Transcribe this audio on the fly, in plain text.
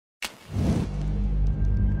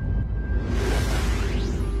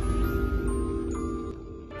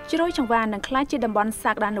ជ្រោយចង្វានឹងក្លាយជាតំបន់ស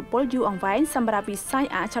ក្តានុពលយូរអង្វែងសម្រាប់វិស័យ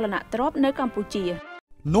អចលនទ្រព្យនៅកម្ពុជា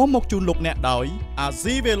នាំមកជូនលោកអ្នកដោយអា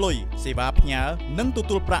ស៊ីវេលុយសេវាផ្ញើនិងទ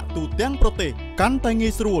ទួលប្រាក់ទូទាំងប្រទេសកាន់តែងា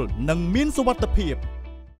យស្រួលនិងមានសុវត្ថិភាព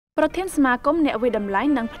ប្រធានសមាគមអ្នកវិតម្លៃ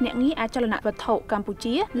និងភ្នាក់ងារអចលនវត្ថុកម្ពុ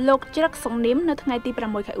ជាលោកច្រឹកសុងនីមនៅថ្ងៃទី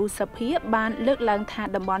6ខែឧសភាបានលើកឡើងថា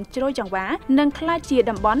តំបន់ជ្រោយចង្វានឹងក្លាយជា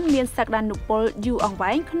តំបន់មានសក្តានុពលយូរអង្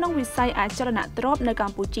វែងក្នុងវិស័យអចលនទ្រព្យនៅក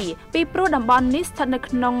ម្ពុជាពីព្រោះតំបន់នេះស្ថិតនៅ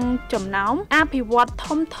ក្នុងចំណោមអភិវឌ្ឍ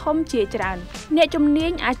ធំជាច្រើនអ្នកជំនា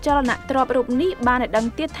ញអចលនទ្រព្យរូបនេះបានឲ្យដឹង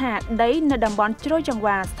ទៀតថាដីនៅតំបន់ជ្រោយចង្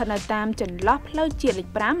វាស្ថិតនៅតាមចន្លោះផ្លូវជាតិលេខ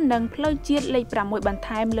5និងផ្លូវជាតិលេខ6បន្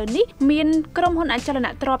ថែមលើនេះមានក្រុមហ៊ុនអចលន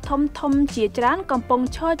ទ្រព្យធំជាច្រើនកំពុង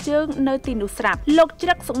ឈរជើងនៅទីនោះស្រាប់លោកច្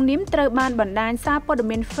រឹកសុងនីមត្រូវបានបណ្ដាញសារព័ត៌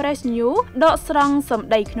មាន Fresh News ដកស្រង់សម្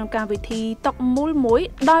ដីក្នុងកម្មវិធីតុកមូលមួយ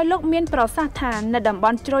ដោយលោកមានប្រសាសន៍ថានៅតំប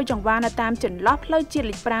ន់ជ្រោយចង្វានៅតាមចន្លោះផ្លូវជាតិ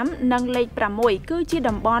លេខ5និងលេខ6គឺជា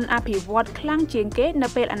តំបន់អភិវឌ្ឍខ្លាំងជាងគេនៅ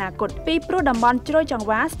ពេលអនាគតពីព្រោះតំបន់ជ្រោយចង្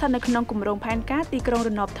វាស្ថិតនៅក្នុងគម្រោងផែនការទីក្រុងរ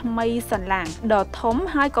ណបថ្មីសន្លាងដ៏ធំ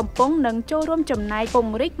ហើយកំពុងនឹងចូលរួមចំណែកព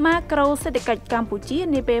ង្រីកម៉ាក្រូសេដ្ឋកិច្ចកម្ពុជា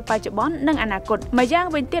នាពេលបច្ចុប្បន្ននិងអនាគតម្យ៉ាង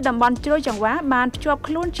វិញទៀតតំបន់ជ្រោយចង្វាបានភ្ជាប់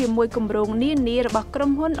ខ្លួនជាមួយគម្រោងនានារបស់ក្រុ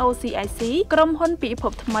មហ៊ុន OCIC ក្រុមហ៊ុនពិភ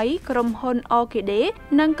ពថ្មីក្រុមហ៊ុន OKD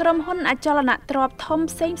និងក្រុមហ៊ុនអចលនទ្រព្យធំ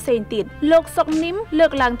ផ្សេងទៀតលោកសុកនីមលើ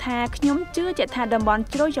កឡើងថាខ្ញុំជឿជាក់ថាតំបន់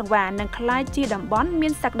ជ្រោយចង្វានឹងក្លាយជាតំបន់មា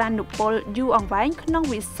នសក្តានុពលយូរអង្វែងក្នុង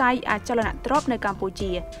វិស័យអចលនទ្រព្យនៅកម្ពុ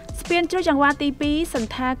ជាស្ពានជ្រោយចង្វាទី2សន្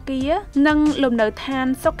តាគារនិងលំនៅឋាន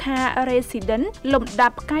សុខា Residence លំដា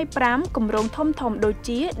ប់ផ្កាយ5គម្រោងធំដូច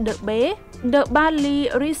ជា The Bay The Bali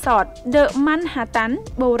Resort The Manhattan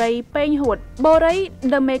បូរីពេញហួតបូរី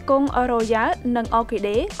The Mekong Royal និង OKD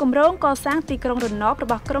គម្រោងកសាងទីក្រុងរណបរ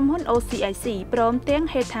បស់ក្រុមហ៊ុន OCIC ព្រមទាំង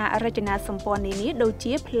ហេដ្ឋារចនាសម្ព័ន្ធនានាដូច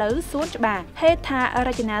ជាផ្លូវសួនច្បារហេដ្ឋារ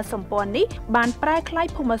ចនាសម្ព័ន្ធនេះបានប្រែក្លាយ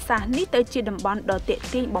ភូមិសាស្ត្រនេះទៅជាតំបន់ដ៏ទាក់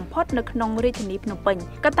ទាញបំផុតនៅក្នុងរាជធានីភ្នំពេញ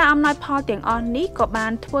កត្តាអំណោយផលទាំងអស់នេះក៏បា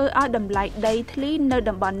នធ្វើឲ្យតម្លៃដីធ្លីនៅ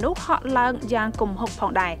តំបន់នោះហក់ឡើងយ៉ាងគំហុកផ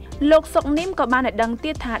ងដែរលោកសុកនីមក៏បានឲ្យដឹង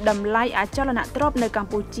ទៀតថាតម្លៃអចលនទ្រព្យនៅកម្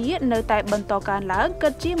ពុជានៅតែបន្តកើនឡើងគិ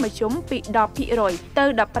តជាមធ្យមពី 10% ទៅ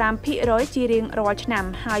 15% ជារៀងរាល់ឆ្នាំ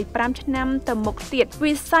ហើយ5ឆ្នាំទៅមុខទៀត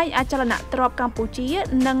វិស័យអចលនទ្រព្យកម្ពុជា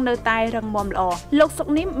នឹងនៅតែរឹងមាំល្អលោកសុក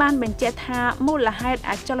នីមបានបញ្ជាក់ថាមូលហេតុ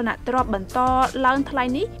អចលនទ្រព្យបន្តឡើងថ្លៃ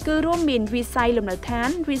នេះគឺរួមមានវិស័យលំនៅឋាន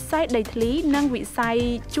វិស័យដីធ្លីនិងវិស័យ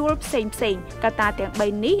ជួលផ្សេងកត្តាទាំង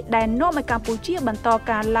3នេះដែលនាំឲ្យកម្ពុជាបន្ត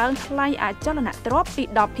ការឡើងថ្លៃអចលនទ្រព្យពី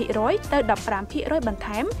 10% ទៅ 15% បន្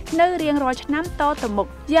ថែមនៅរៀងរាល់ឆ្នាំតទៅមុខ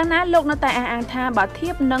យ៉ាងណាលោកនៅតែអះអាងថាបើធៀ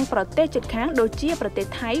បនឹងប្រទេសជិតខាងដូចជាប្រទេស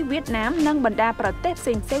ថៃវៀតណាមនិងបណ្ដាប្រទេសផ្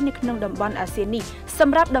សេងៗនៅក្នុងតំបន់អាស៊ាននេះស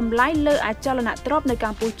ម្រាប់តម្លៃលើអចលនទ្រព្យនៅក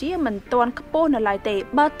ម្ពុជាមិនទាន់ខ្ពស់នៅឡើយទេ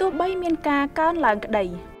បើទោះបីមានការកើនឡើងក្តី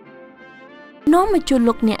នាំមកជួល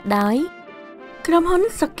លោកអ្នកដោយក្រុមហ៊ុន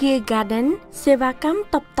Sakia Garden សេវាកម្ម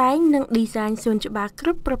តុបតែងនិង design សួនច្បារគ្រ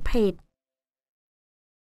ប់ប្រភេទ